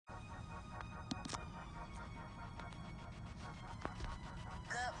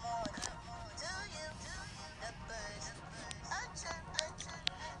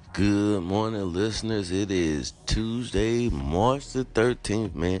Good morning, listeners. It is Tuesday, March the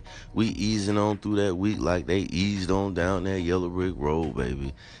 13th, man. We easing on through that week like they eased on down that yellow brick road,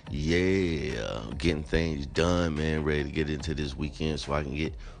 baby. Yeah, getting things done, man. Ready to get into this weekend so I can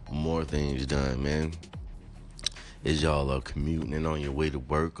get more things done, man. As y'all are commuting and on your way to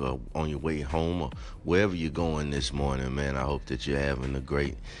work or on your way home or wherever you're going this morning, man, I hope that you're having a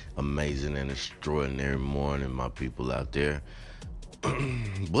great, amazing, and extraordinary morning, my people out there.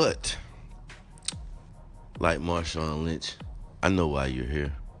 But like Marshawn Lynch, I know why you're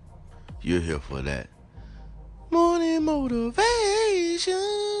here. You're here for that morning motivation.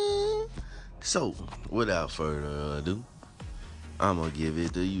 So, without further ado, I'm going to give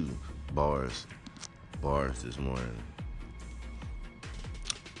it to you. Bars this morning.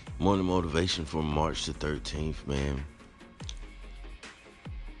 Morning motivation for March the 13th, man.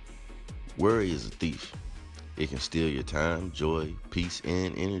 Worry is a thief. It can steal your time, joy, peace,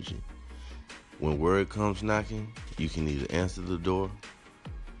 and energy. When worry comes knocking, you can either answer the door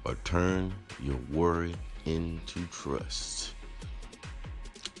or turn your worry into trust.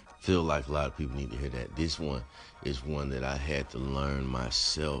 Feel like a lot of people need to hear that. This one is one that I had to learn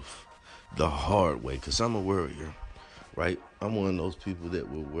myself the hard way because I'm a worrier, right? I'm one of those people that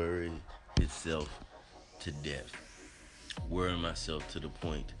will worry itself to death. Worry myself to the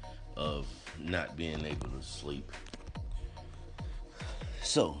point of not being able to sleep.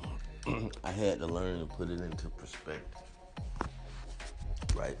 So, I had to learn to put it into perspective,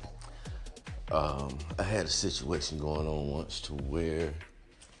 right? I had a situation going on once to where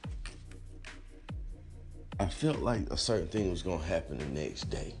I felt like a certain thing was going to happen the next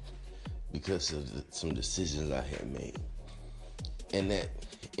day because of some decisions I had made. And that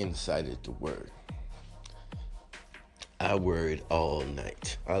incited the worry. I worried all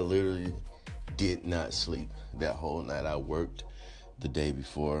night. I literally did not sleep that whole night. I worked the day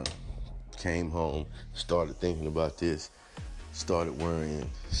before, came home, started thinking about this, started worrying,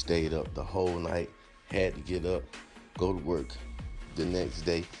 stayed up the whole night, had to get up, go to work the next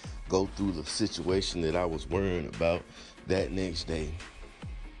day, go through the situation that I was worrying about that next day.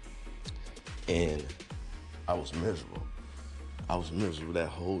 And I was miserable. I was miserable that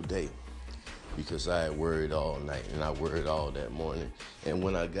whole day because I had worried all night and I worried all that morning. And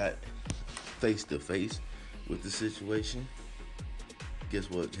when I got face to face with the situation, guess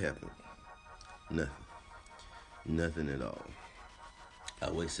what happened? Nothing at all.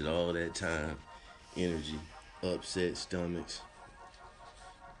 I wasted all that time, energy, upset stomachs,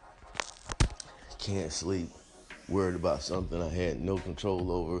 can't sleep, worried about something I had no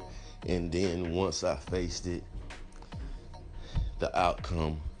control over, and then once I faced it, the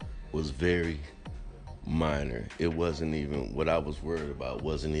outcome was very minor. It wasn't even, what I was worried about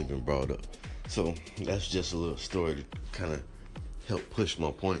wasn't even brought up. So that's just a little story to kind of help push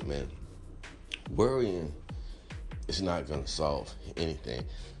my point, man. Worrying is not going to solve anything.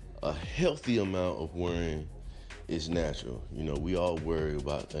 A healthy amount of worrying is natural. You know, we all worry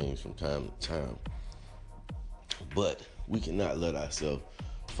about things from time to time. But we cannot let ourselves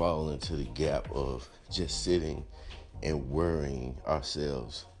fall into the gap of just sitting and worrying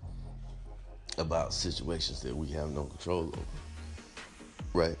ourselves about situations that we have no control over.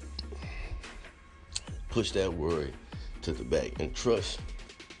 Right? Push that worry to the back and trust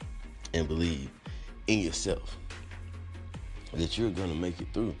and believe in yourself that you're going to make it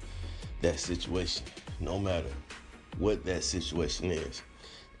through that situation, no matter what that situation is,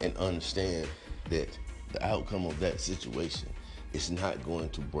 and understand that the outcome of that situation is not going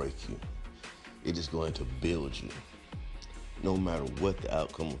to break you. It is going to build you. No matter what the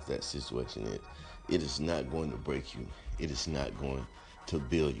outcome of that situation is, it is not going to break you. It is not going to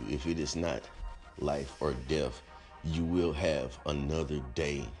build you. If it is not life or death, you will have another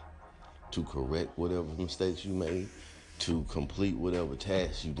day to correct whatever mistakes you made, to complete whatever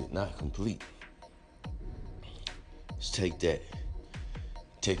tasks you did not complete. Just take that.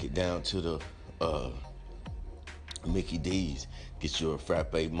 Take it down to the Mickey D's. Get you a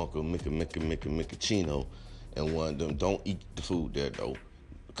frappe, mocha, Mickachino, and one of them. Don't eat the food there though,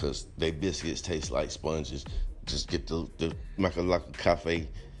 because they biscuits taste like sponges. Just get the Macalaca Cafe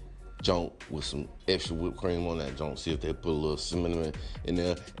joint with some extra whipped cream on that joint. See if they put a little cinnamon in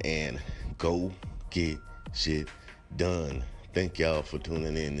there, and go get shit done. Thank y'all for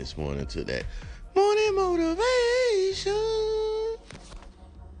tuning in this morning to that morning motivation.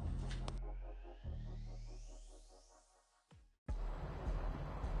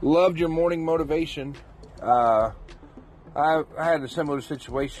 Loved your morning motivation. I had a similar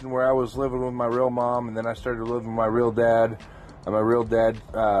situation where I was living with my real mom, and then I started living with my real dad. And my real dad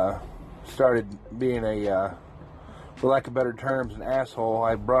started being a for lack of better terms, an asshole.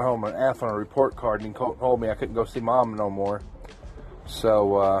 I brought home an F on a report card, and he told me I couldn't go see Mom no more.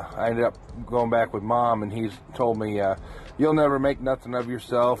 So I ended up going back with Mom, and he's told me, you'll never make nothing of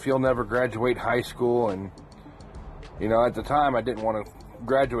yourself. You'll never graduate high school. And, you know, at the time I didn't want to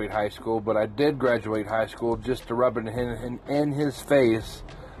graduate high school, but I did graduate high school just to rub it in his face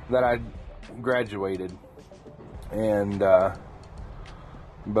that I graduated. And,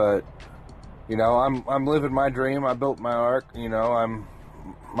 but, you know, I'm living my dream. I built my ark. You know,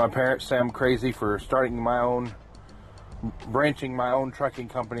 my parents say I'm crazy for branching my own trucking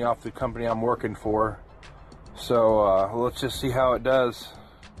company off the company I'm working for. So let's just see how it does.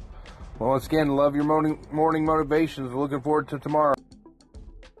 Well, once again, love your morning motivations. Looking forward to tomorrow.